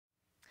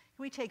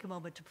we take a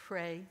moment to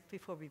pray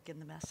before we begin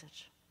the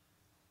message?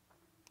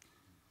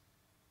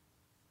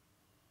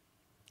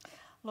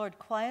 Lord,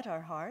 quiet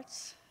our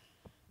hearts.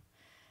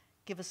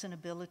 Give us an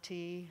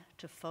ability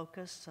to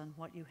focus on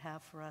what you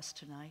have for us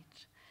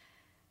tonight.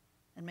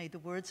 And may the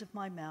words of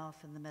my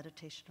mouth and the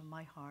meditation of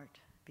my heart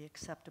be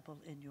acceptable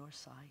in your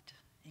sight.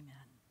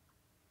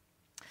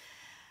 Amen.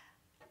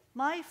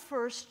 My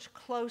first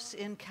close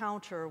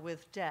encounter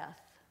with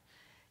death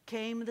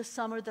came the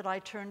summer that I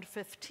turned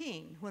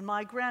 15, when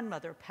my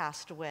grandmother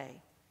passed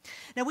away.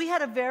 Now, we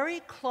had a very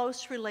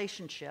close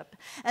relationship,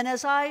 and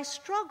as I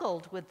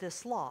struggled with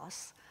this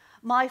loss,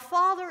 my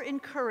father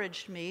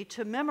encouraged me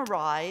to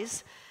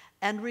memorize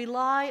and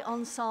rely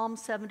on Psalm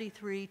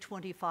 73,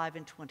 25,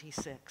 and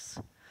 26.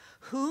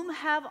 Whom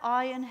have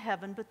I in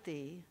heaven but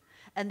thee?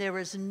 And there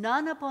is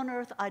none upon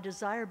earth I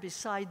desire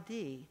beside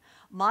thee.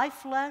 My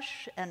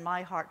flesh and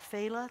my heart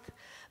faileth,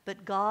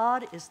 but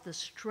God is the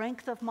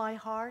strength of my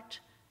heart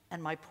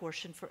and my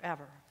portion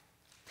forever.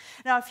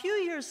 Now, a few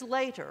years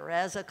later,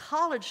 as a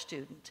college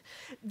student,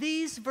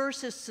 these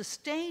verses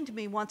sustained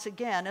me once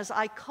again as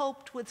I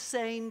coped with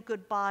saying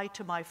goodbye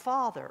to my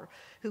father,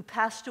 who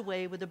passed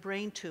away with a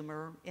brain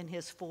tumor in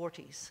his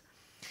 40s.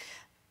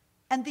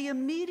 And the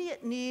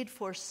immediate need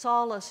for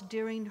solace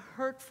during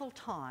hurtful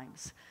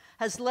times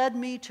has led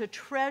me to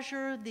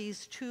treasure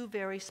these two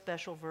very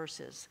special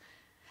verses.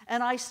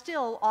 And I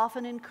still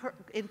often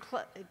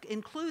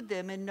include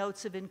them in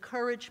notes of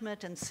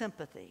encouragement and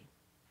sympathy.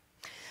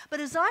 But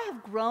as I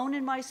have grown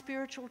in my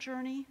spiritual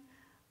journey,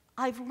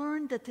 I've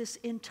learned that this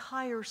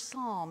entire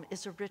psalm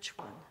is a rich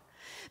one,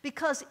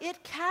 because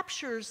it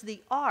captures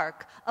the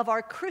arc of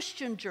our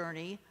Christian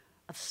journey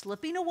of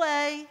slipping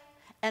away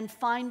and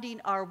finding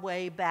our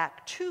way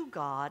back to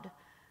God,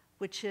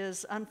 which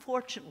is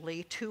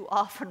unfortunately too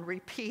often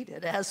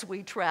repeated as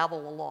we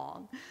travel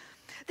along.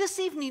 This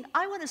evening,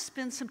 I want to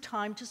spend some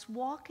time just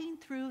walking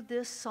through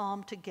this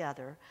psalm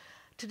together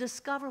to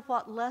discover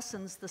what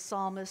lessons the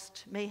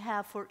psalmist may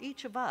have for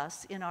each of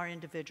us in our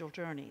individual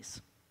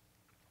journeys.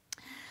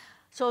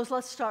 So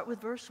let's start with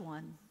verse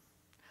 1.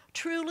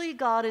 Truly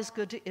God is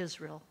good to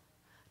Israel,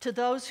 to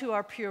those who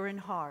are pure in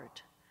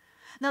heart.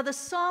 Now the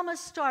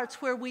psalmist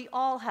starts where we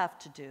all have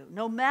to do.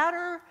 No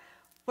matter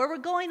where we're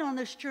going on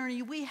this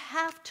journey, we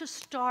have to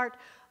start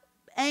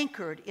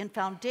anchored in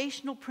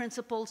foundational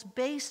principles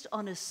based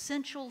on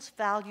essentials,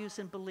 values,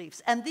 and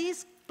beliefs. And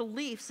these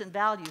beliefs and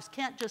values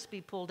can't just be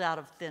pulled out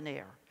of thin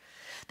air.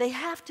 They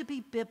have to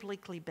be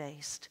biblically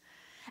based.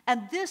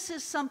 And this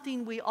is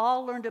something we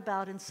all learned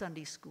about in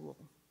Sunday school.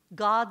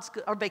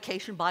 Or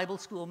vacation Bible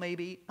school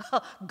maybe,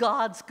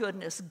 God's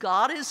goodness.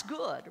 God is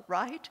good,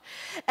 right?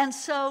 And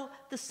so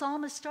the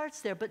psalmist starts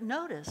there, but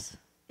notice,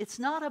 it's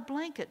not a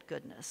blanket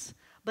goodness,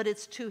 but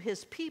it's to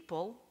his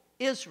people,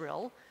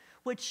 Israel,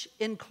 which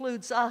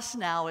includes us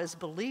now as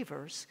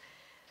believers,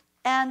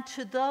 and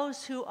to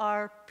those who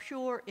are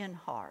pure in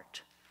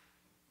heart.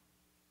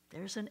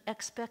 There's an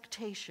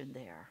expectation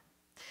there.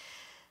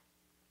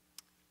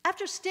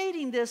 After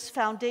stating this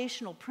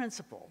foundational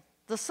principle,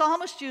 the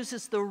psalmist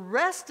uses the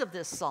rest of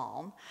this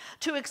psalm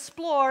to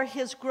explore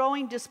his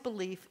growing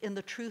disbelief in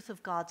the truth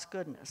of God's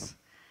goodness.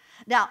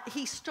 Now,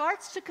 he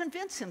starts to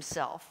convince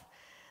himself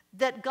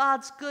that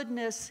God's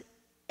goodness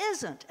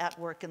isn't at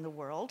work in the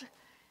world,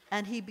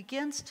 and he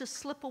begins to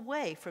slip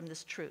away from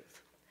this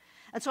truth.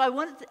 And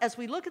so as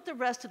we look at the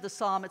rest of the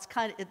psalm,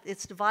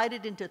 it's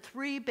divided into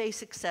three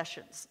basic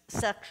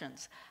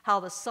sections. How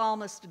the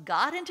psalmist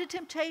got into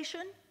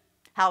temptation,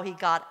 how he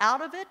got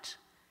out of it,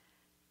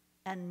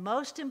 and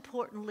most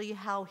importantly,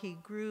 how he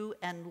grew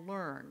and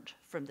learned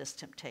from this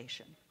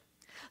temptation.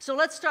 So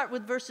let's start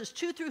with verses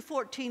 2 through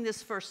 14,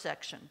 this first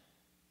section.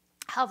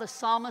 How the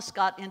psalmist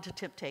got into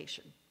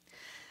temptation.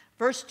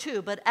 Verse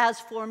 2, but as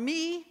for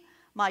me,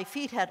 my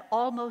feet had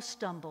almost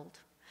stumbled.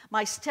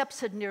 My steps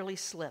had nearly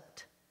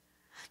slipped.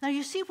 Now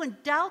you see, when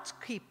doubts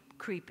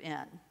creep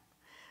in,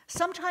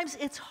 sometimes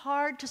it's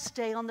hard to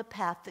stay on the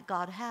path that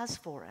God has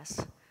for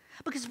us,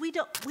 because we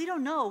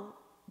don't know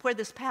where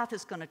this path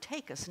is going to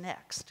take us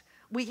next.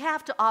 We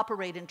have to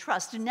operate in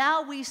trust. And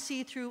now we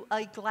see through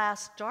a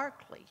glass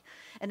darkly.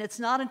 And it's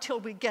not until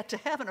we get to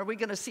heaven are we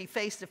going to see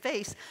face to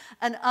face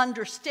and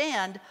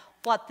understand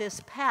what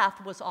this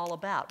path was all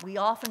about. We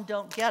often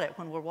don't get it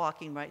when we're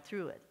walking right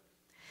through it.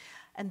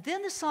 And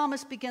then the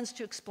psalmist begins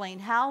to explain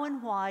how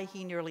and why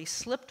he nearly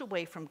slipped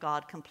away from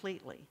God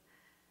completely.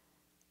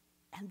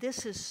 And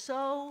this is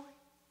so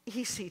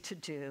easy to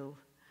do,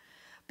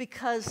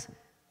 because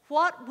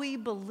what we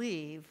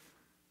believe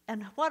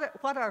and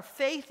what our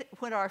faith,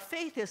 when our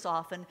faith is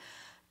often,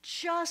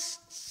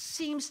 just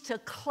seems to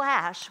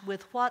clash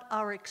with what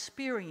our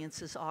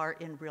experiences are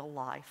in real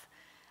life.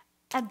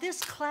 And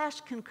this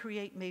clash can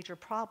create major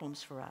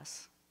problems for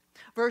us.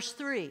 Verse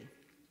 3,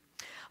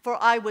 for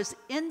I was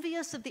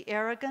envious of the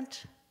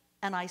arrogant,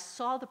 and I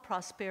saw the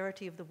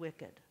prosperity of the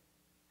wicked.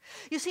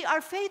 You see,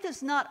 our faith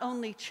is not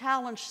only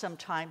challenged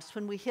sometimes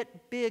when we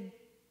hit big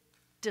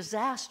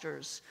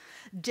disasters,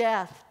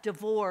 death,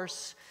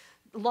 divorce,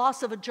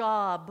 loss of a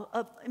job,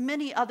 of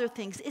many other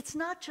things. It's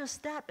not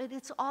just that, but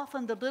it's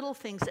often the little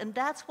things. And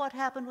that's what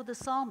happened with the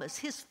psalmist.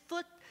 His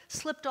foot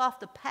slipped off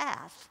the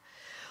path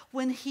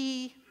when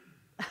he,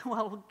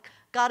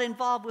 got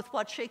involved with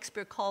what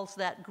Shakespeare calls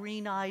that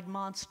green-eyed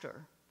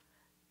monster,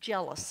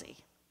 jealousy.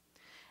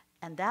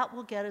 And that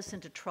will get us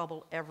into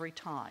trouble every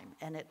time.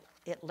 And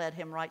it led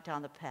him right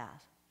down the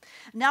path.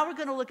 Now we're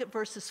going to look at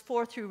verses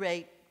 4 through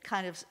 8,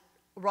 kind of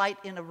right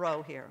in a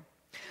row here.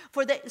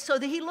 So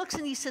that he looks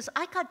and he says,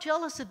 I got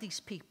jealous of these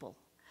people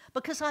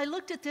because I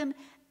looked at them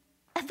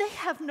and they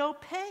have no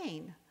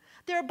pain.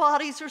 Their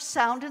bodies are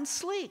sound and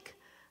sleek.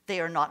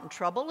 They are not in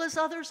trouble as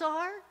others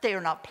are. They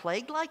are not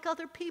plagued like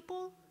other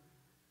people.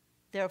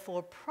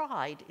 Therefore,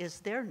 pride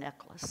is their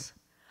necklace.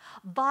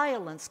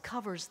 Violence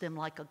covers them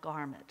like a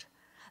garment.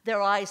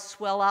 Their eyes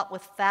swell out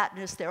with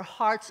fatness. Their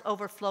hearts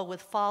overflow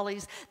with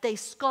follies. They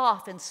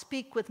scoff and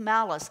speak with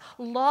malice.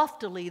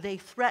 Loftily, they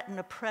threaten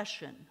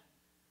oppression.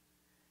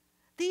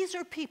 These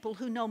are people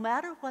who, no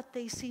matter what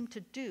they seem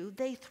to do,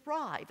 they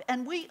thrive.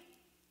 And we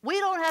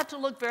don't have to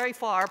look very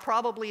far,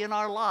 probably in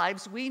our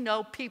lives. We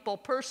know people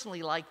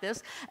personally like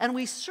this, and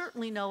we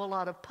certainly know a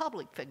lot of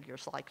public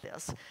figures like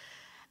this.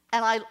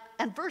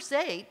 And verse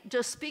 8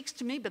 just speaks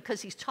to me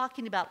because he's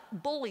talking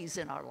about bullies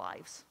in our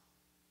lives.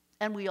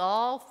 And we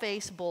all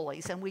face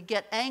bullies, and we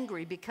get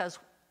angry because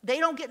they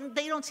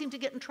don't seem to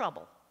get in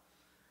trouble.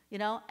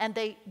 And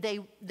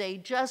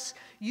they just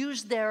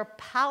use their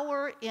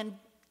power in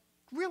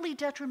really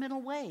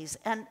detrimental ways.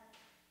 And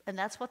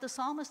that's what the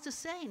psalmist is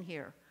saying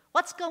here.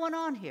 What's going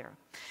on here?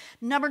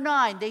 Number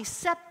 9, they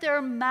set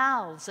their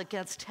mouths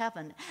against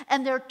heaven,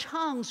 and their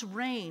tongues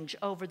range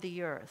over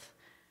the earth.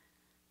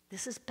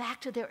 This is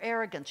back to their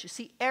arrogance. You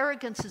see,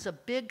 arrogance is a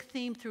big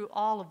theme through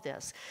all of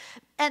this.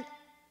 And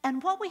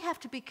what we have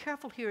to be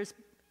careful here is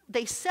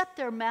they set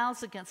their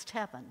mouths against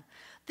heaven.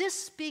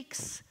 This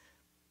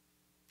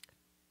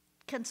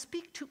can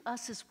speak to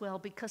us as well,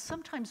 because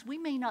sometimes we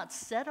may not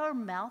set our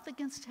mouth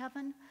against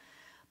heaven,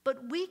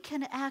 but we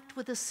can act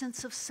with a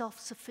sense of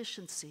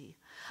self-sufficiency,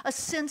 a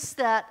sense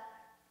that,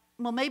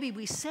 maybe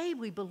we say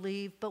we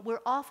believe, but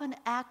we're often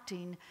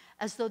acting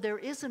as though there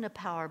isn't a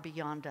power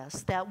beyond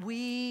us, that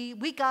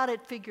we got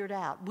it figured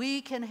out.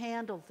 We can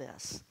handle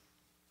this.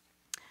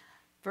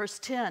 Verse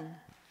 10,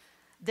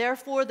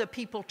 therefore the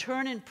people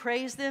turn and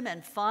praise them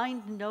and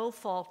find no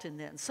fault in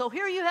them. So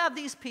here you have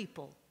these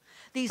people,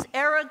 these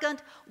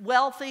arrogant,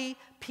 wealthy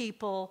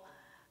people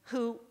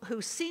who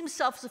seem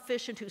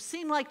self-sufficient, who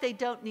seem like they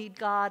don't need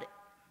God,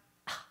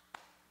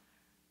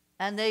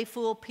 and they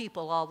fool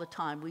people all the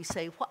time. We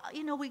say,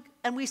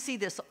 and we see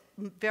this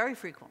very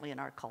frequently in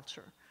our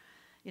culture.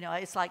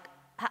 It's like,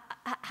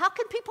 how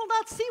can people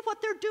not see what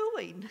they're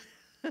doing?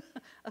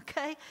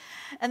 Okay?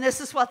 And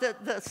this is what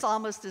the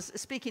psalmist is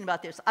speaking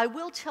about this. I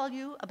will tell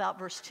you about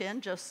verse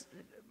 10, just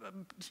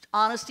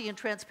honesty and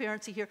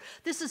transparency here.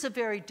 This is a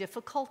very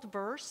difficult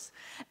verse,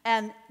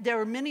 and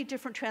there are many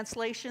different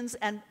translations,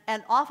 and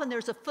often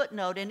there's a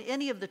footnote in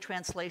any of the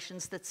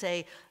translations that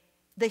say,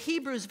 the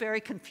Hebrew is very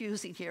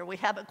confusing here. We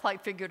haven't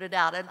quite figured it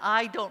out, and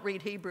I don't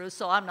read Hebrew,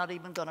 so I'm not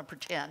even going to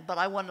pretend, but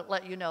I want to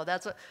let you know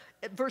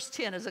verse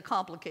 10 is a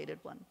complicated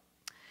one.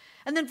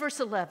 And then verse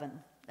 11,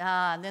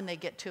 and then they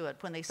get to it.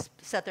 When they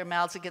set their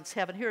mouths against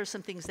heaven, here are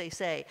some things they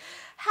say.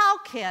 How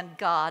can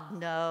God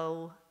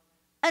know?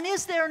 And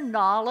is there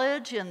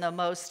knowledge in the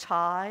Most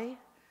High?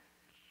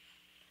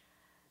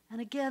 And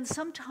again,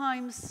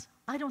 sometimes,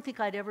 I don't think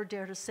I'd ever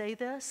dare to say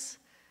this,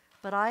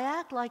 but I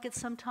act like it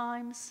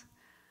sometimes.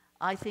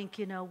 I think,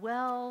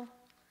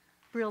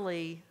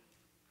 really,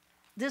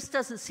 this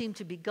doesn't seem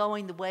to be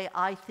going the way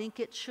I think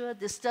it should.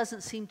 This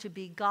doesn't seem to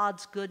be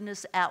God's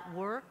goodness at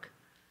work.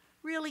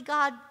 Really,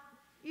 God,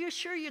 you're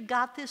sure you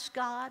got this,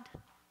 God?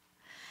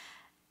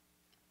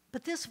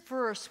 But this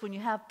verse, when you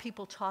have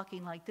people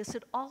talking like this,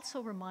 it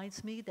also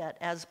reminds me that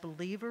as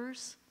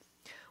believers,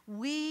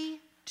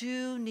 we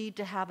do need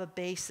to have a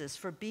basis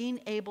for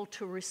being able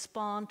to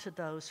respond to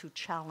those who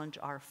challenge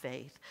our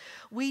faith.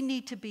 We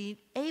need to be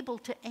able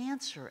to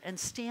answer and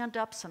stand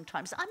up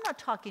sometimes. I'm not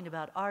talking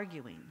about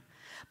arguing,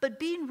 but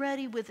being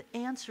ready with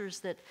answers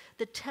that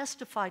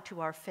testify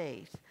to our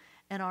faith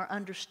and our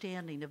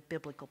understanding of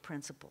biblical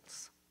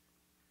principles.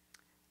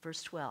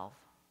 Verse 12,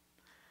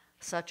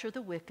 such are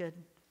the wicked,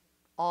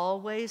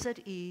 always at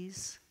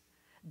ease,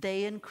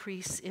 they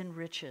increase in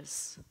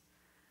riches.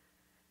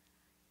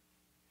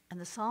 And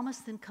the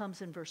psalmist then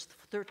comes in verse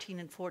 13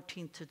 and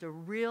 14 to the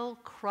real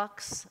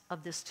crux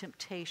of this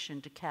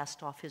temptation to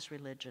cast off his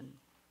religion.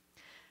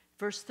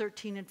 Verse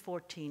 13 and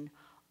 14,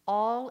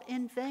 all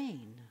in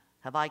vain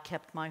have I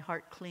kept my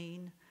heart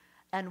clean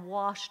and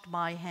washed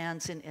my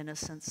hands in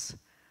innocence.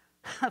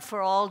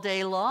 For all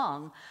day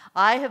long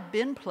I have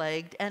been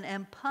plagued and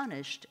am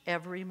punished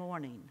every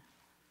morning.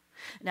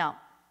 Now,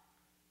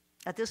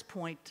 at this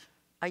point,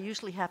 I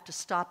usually have to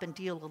stop and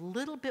deal a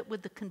little bit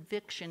with the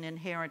conviction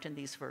inherent in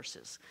these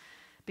verses,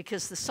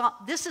 because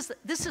this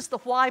is the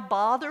why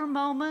bother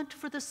moment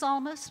for the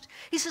psalmist.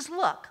 He says,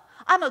 look,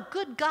 I'm a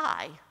good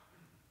guy.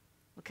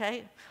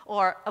 Okay?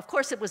 Or, of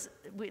course,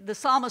 the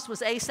psalmist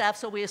was Asaph,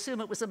 so we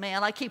assume it was a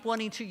man. I keep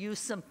wanting to use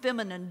some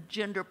feminine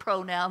gender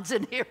pronouns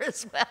in here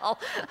as well,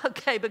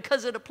 okay,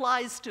 because it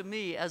applies to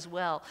me as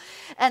well.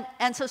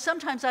 And so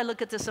sometimes I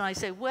look at this and I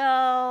say,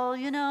 well,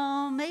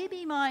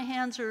 maybe my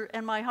hands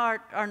and my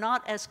heart are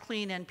not as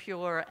clean and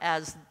pure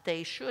as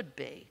they should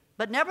be.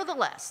 But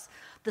nevertheless,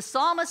 the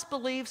psalmist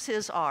believes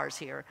his R's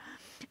here.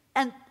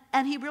 And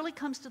he really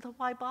comes to the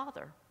why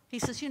bother. He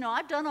says,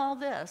 I've done all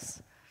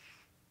this.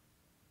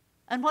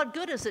 And what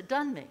good has it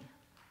done me?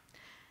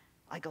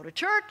 I go to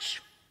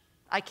church,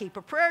 I keep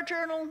a prayer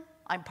journal,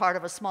 I'm part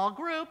of a small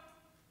group.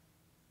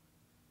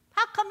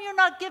 How come you're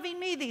not giving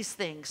me these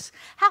things?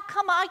 How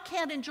come I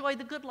can't enjoy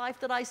the good life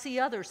that I see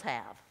others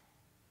have?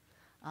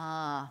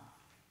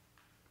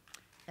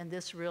 And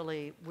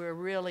we're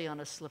really on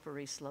a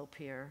slippery slope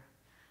here.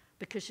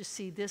 Because you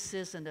see, this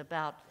isn't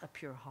about a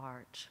pure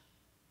heart.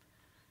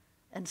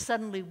 And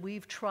suddenly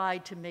we've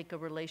tried to make a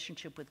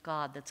relationship with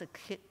God that's a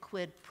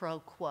quid pro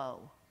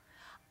quo.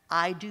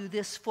 I do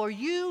this for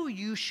you,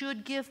 you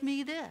should give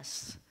me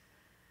this.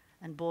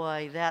 And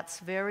boy,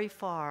 that's very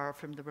far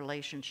from the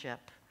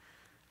relationship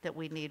that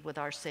we need with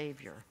our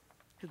Savior,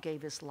 who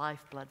gave his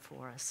lifeblood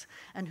for us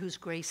and whose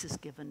grace is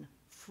given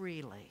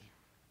freely.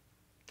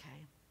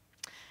 Okay?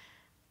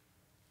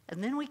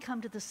 And then we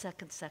come to the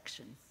second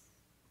section.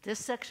 This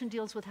section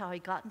deals with how he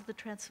got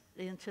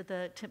into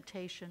the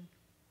temptation.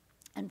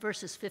 And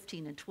verses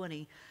 15 and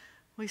 20,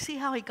 we see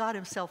how he got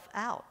himself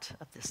out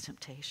of this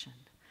temptation.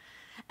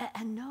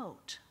 And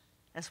note,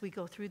 as we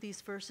go through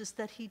these verses,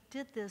 that he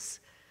did this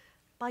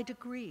by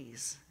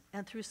degrees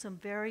and through some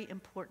very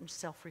important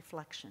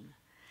self-reflection.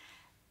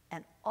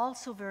 And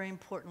also very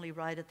importantly,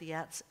 right at the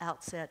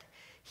outset,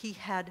 he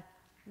had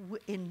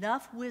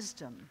enough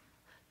wisdom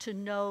to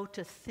know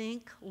to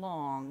think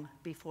long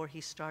before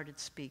he started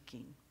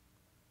speaking.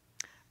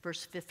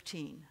 Verse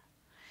 15,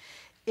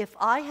 if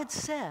I had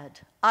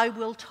said, I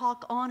will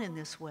talk on in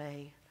this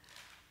way,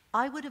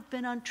 I would have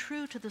been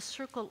untrue to the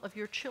circle of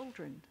your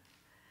children.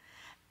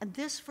 And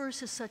this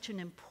verse is such an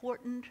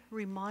important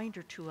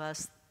reminder to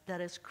us that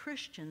as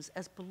Christians,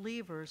 as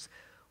believers,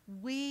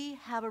 we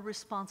have a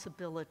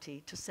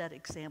responsibility to set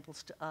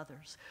examples to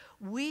others.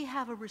 We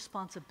have a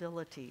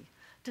responsibility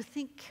to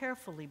think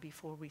carefully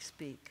before we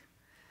speak.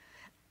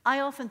 I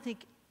often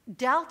think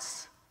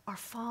doubts are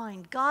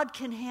fine. God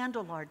can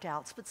handle our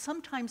doubts, but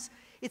sometimes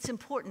it's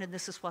important, and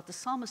this is what the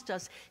psalmist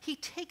does. He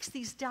takes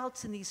these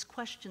doubts and these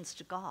questions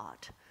to God.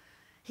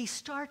 He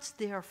starts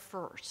there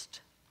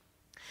first.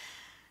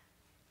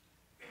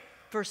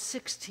 Verse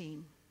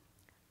 16,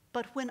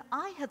 but when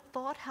I had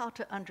thought how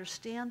to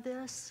understand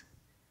this,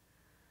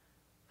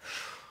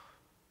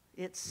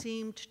 it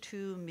seemed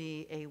to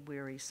me a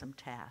wearisome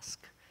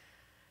task.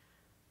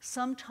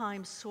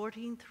 Sometimes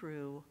sorting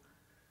through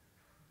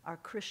our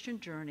Christian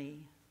journey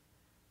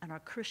and our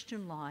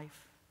Christian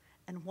life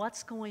and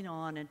what's going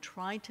on and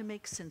trying to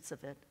make sense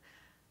of it,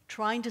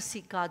 trying to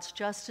seek God's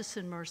justice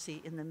and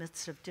mercy in the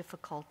midst of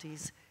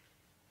difficulties,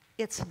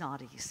 it's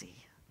not easy.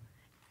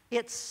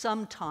 It's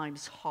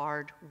sometimes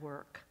hard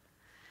work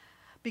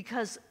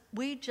because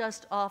we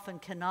just often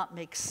cannot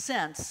make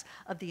sense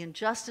of the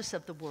injustice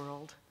of the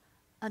world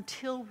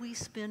until we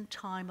spend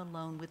time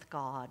alone with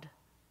God.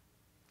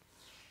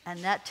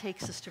 And that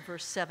takes us to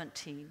verse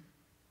 17.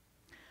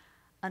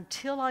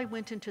 Until I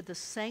went into the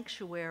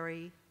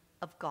sanctuary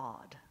of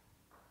God,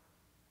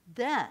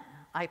 then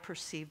I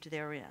perceived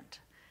their end.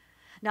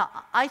 Now,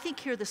 I think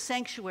here the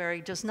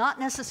sanctuary does not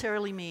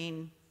necessarily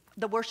mean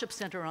the worship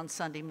center on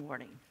Sunday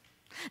morning.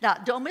 Now,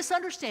 don't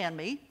misunderstand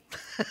me.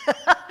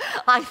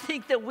 I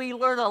think that we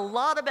learn a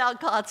lot about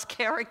God's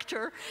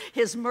character,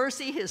 his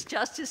mercy, his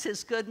justice,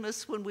 his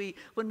goodness when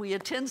we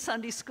attend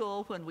Sunday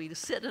school, when we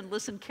sit and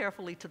listen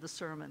carefully to the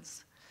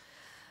sermons.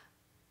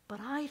 But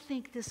I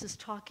think this is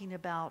talking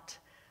about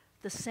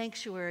the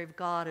sanctuary of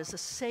God as a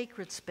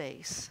sacred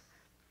space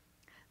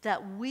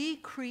that we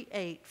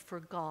create for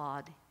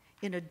God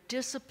in a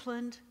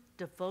disciplined,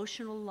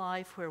 devotional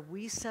life where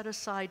we set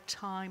aside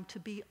time to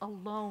be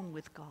alone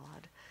with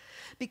God.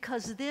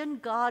 Because then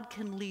God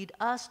can lead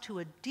us to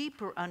a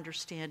deeper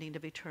understanding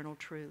of eternal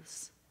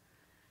truths.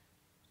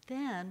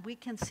 Then we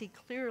can see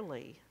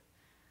clearly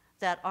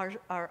that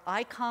our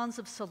icons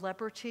of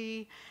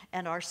celebrity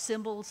and our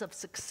symbols of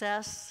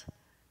success,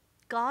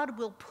 God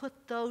will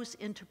put those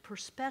into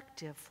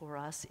perspective for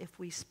us if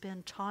we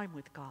spend time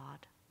with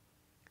God.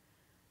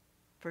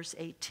 Verse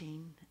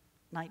 18,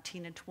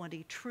 19, and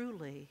 20,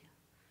 truly,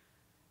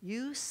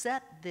 you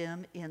set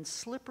them in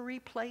slippery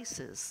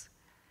places.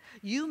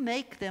 You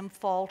make them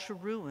fall to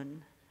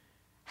ruin.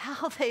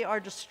 How they are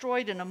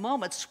destroyed in a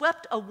moment,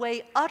 swept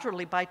away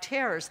utterly by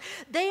terrors.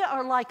 They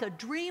are like a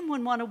dream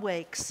when one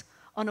awakes.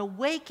 On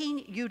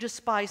awaking, you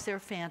despise their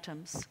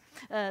phantoms.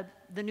 The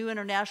New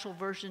International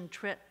Version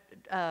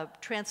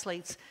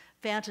translates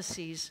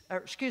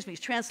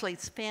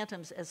translates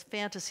phantoms as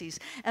fantasies.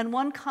 And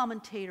one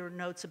commentator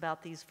notes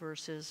about these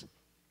verses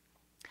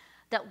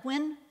that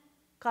when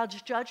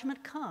God's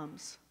judgment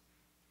comes,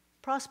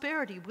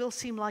 prosperity will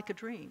seem like a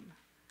dream.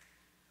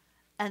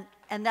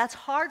 And that's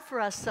hard for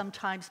us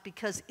sometimes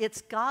because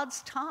it's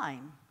God's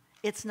time.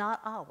 It's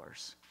not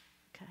ours,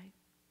 okay?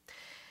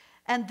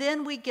 And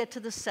then we get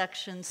to the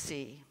section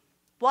C.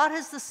 What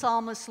has the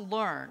psalmist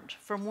learned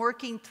from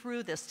working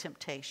through this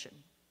temptation?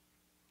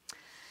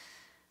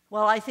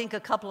 Well, I think a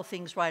couple of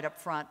things right up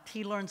front.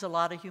 He learns a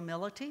lot of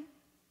humility,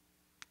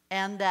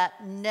 and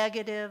that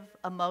negative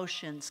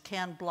emotions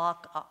can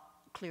block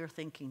clear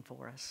thinking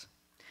for us.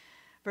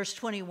 Verse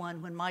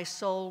 21, when my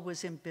soul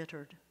was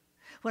embittered,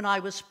 when I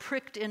was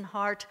pricked in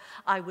heart,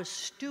 I was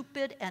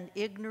stupid and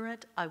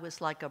ignorant. I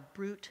was like a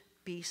brute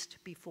beast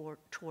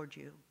toward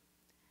you.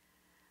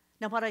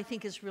 Now, what I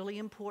think is really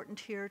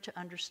important here to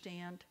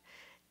understand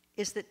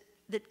is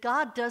that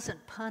God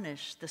doesn't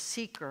punish the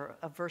seeker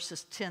of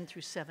verses 10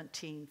 through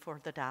 17 for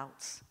the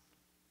doubts.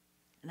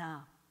 No,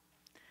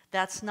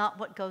 that's not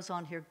what goes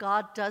on here.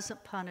 God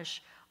doesn't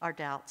punish our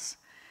doubts.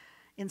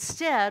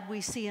 Instead, we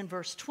see in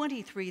verse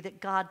 23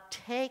 that God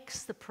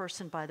takes the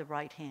person by the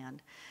right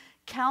hand,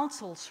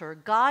 counsels her,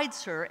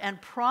 guides her,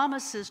 and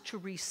promises to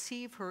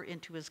receive her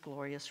into his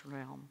glorious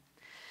realm.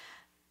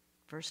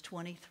 Verse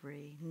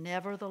 23,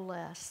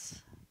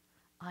 nevertheless,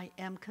 I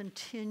am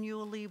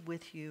continually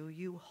with you.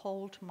 You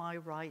hold my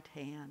right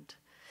hand.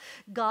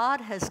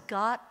 God has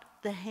got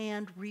the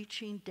hand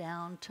reaching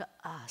down to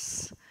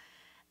us.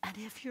 And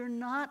if you're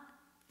not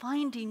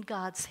finding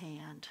God's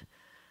hand,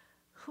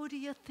 who do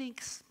you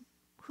think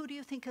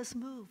has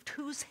moved?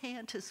 Whose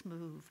hand has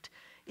moved?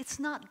 It's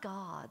not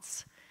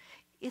God's.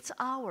 It's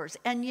ours.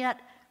 And yet,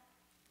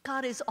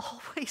 God is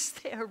always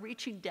there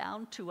reaching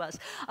down to us.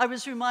 I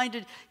was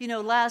reminded,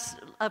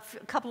 a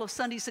couple of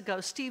Sundays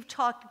ago, Steve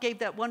gave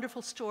that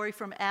wonderful story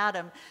from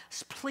Adam,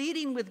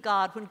 pleading with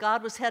God when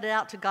God was headed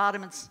out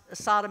to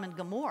Sodom and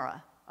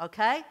Gomorrah,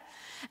 okay?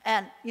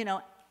 And,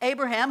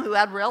 Abraham, who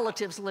had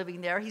relatives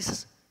living there, he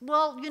says,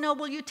 well,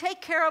 will you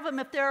take care of them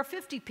if there are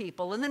 50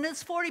 people? And then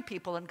it's 40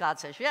 people. And God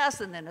says,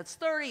 yes. And then it's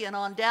 30 and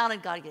on down.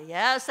 And God goes,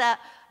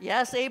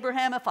 yes,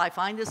 Abraham, if I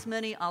find this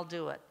many, I'll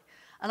do it.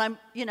 And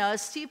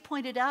as Steve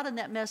pointed out in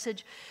that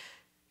message,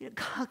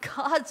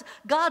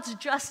 God's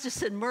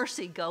justice and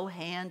mercy go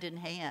hand in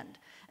hand.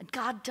 And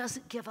God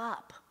doesn't give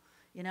up,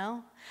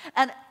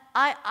 And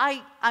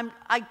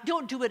I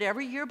don't do it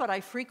every year, but I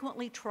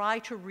frequently try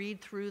to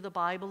read through the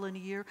Bible in a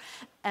year.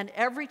 And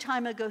every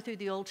time I go through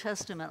the Old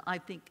Testament, I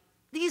think,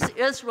 these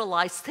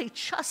Israelites, they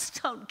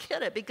just don't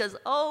get it, because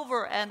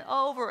over and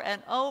over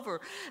and over,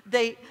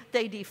 they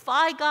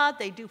defy God,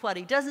 they do what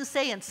he doesn't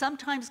say, and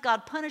sometimes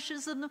God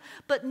punishes them,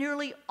 but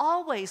nearly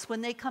always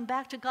when they come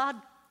back to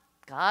God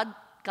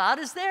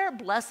is there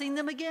blessing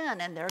them again,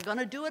 and they're going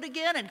to do it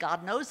again, and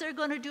God knows they're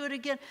going to do it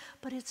again,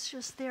 but it's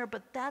just there.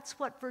 But that's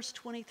what verse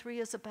 23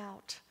 is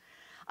about.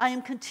 I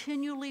am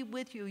continually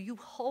with you. You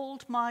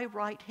hold my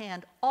right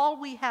hand. All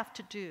we have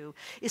to do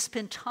is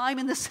spend time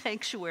in the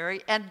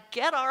sanctuary and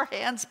get our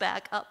hands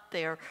back up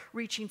there,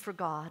 reaching for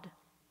God.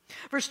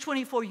 Verse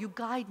 24, you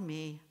guide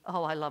me.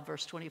 Oh, I love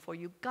verse 24.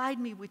 You guide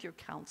me with your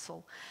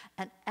counsel,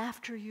 and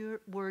after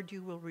your word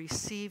you will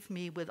receive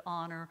me with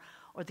honor,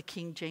 or the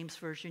King James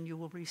Version, you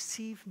will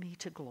receive me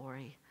to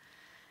glory.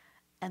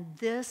 And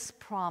this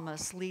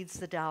promise leads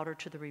the doubter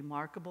to the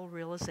remarkable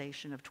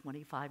realization of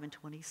 25 and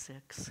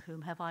 26.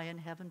 Whom have I in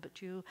heaven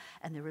but you?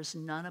 And there is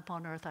none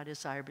upon earth I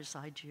desire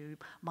beside you.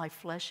 My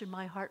flesh and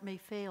my heart may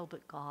fail,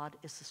 but God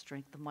is the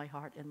strength of my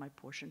heart and my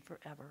portion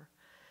forever.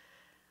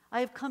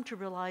 I have come to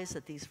realize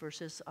that these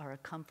verses are a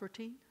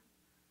comforting,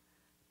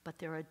 but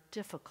they're a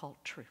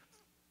difficult truth.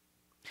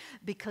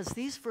 Because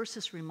these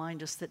verses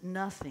remind us that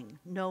nothing,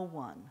 no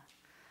one,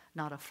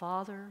 not a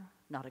father,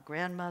 not a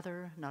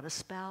grandmother, not a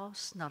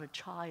spouse, not a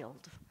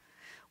child,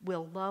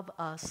 will love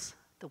us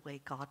the way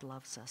God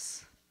loves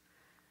us.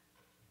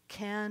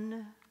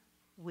 Can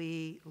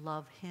we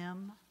love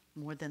him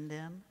more than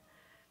them?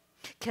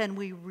 Can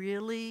we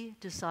really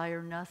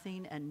desire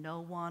nothing and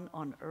no one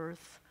on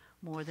earth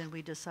more than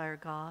we desire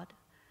God?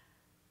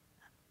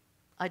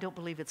 I don't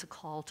believe it's a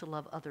call to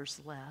love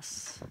others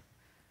less,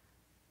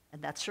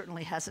 and that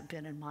certainly hasn't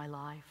been in my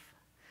life.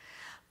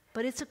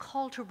 But it's a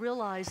call to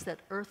realize that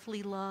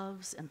earthly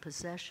loves and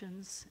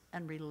possessions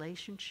and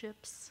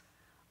relationships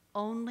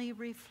only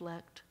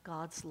reflect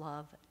God's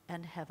love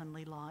and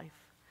heavenly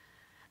life.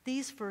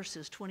 These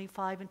verses,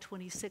 25 and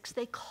 26,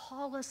 they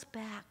call us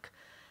back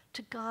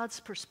to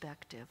God's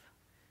perspective,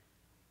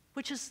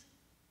 which is,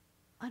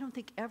 I don't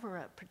think, ever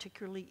a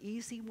particularly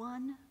easy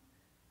one,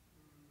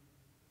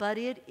 but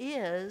it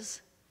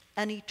is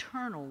an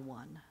eternal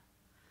one,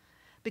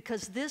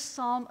 because this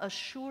psalm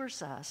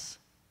assures us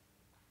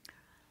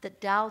that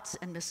doubts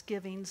and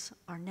misgivings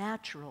are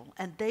natural,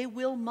 and they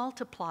will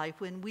multiply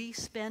when we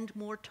spend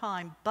more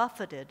time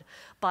buffeted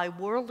by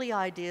worldly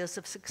ideas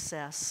of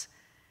success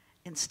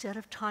instead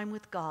of time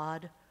with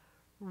God,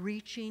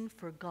 reaching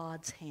for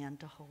God's hand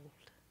to hold.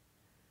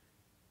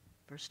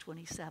 Verse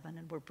 27,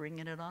 and we're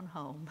bringing it on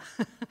home.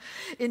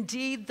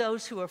 Indeed,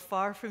 those who are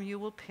far from you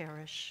will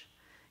perish.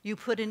 You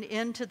put an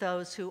end to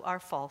those who are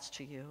false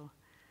to you.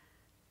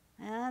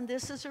 And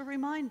this is a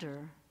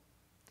reminder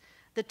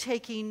that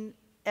taking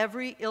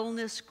every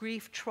illness,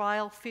 grief,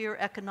 trial, fear,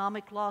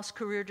 economic loss,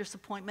 career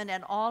disappointment,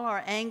 and all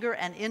our anger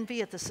and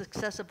envy at the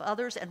success of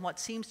others and what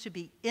seems to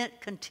be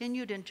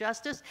continued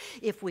injustice,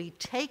 if we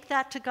take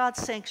that to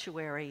God's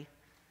sanctuary,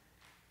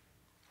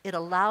 it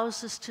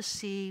allows us to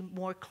see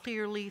more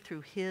clearly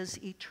through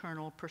his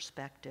eternal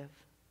perspective.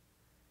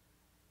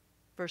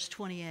 Verse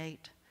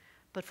 28,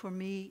 but for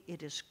me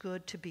it is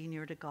good to be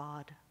near to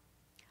God.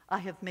 I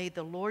have made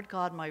the Lord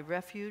God my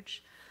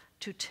refuge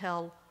to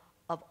tell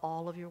of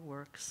all of your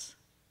works.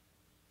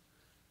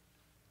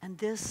 And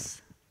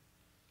this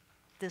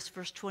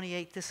verse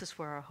 28, this is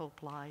where our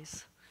hope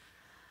lies.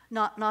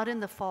 Not in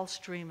the false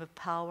dream of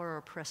power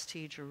or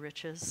prestige or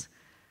riches,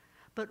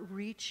 but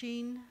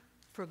reaching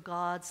for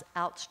God's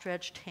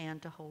outstretched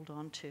hand to hold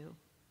on to.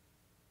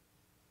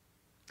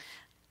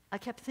 I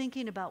kept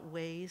thinking about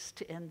ways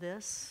to end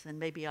this, and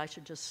maybe I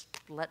should just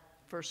let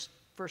verse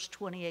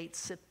 28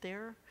 sit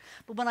there.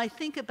 But when I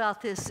think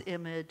about this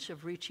image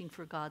of reaching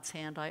for God's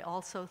hand, I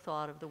also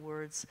thought of the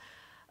words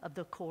of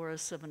the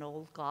chorus of an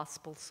old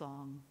gospel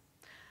song.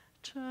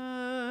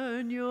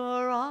 Turn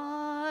your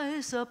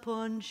eyes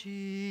upon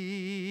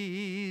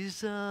Jesus,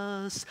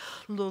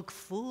 look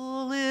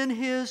full in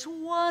his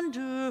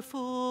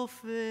wonderful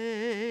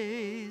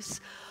face,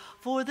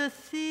 for the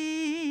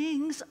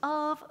things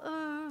of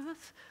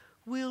earth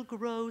will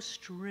grow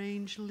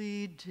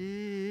strangely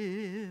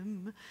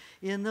dim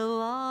in the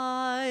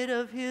light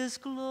of his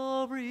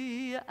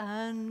glory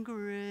and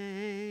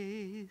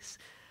grace.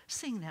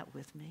 Sing that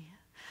with me.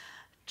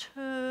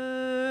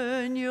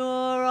 Turn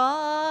your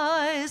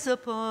eyes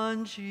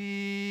upon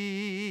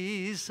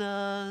Jesus,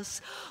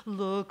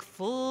 look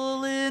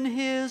full in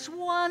his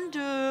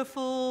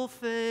wonderful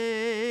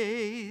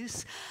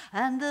face,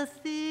 and the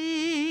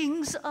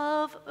things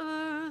of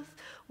earth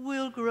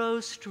will grow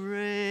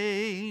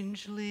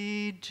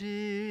strangely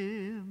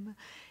dim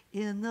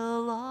in the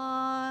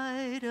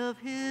light of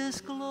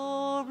his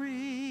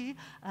glory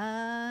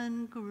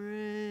and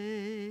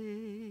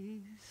grace.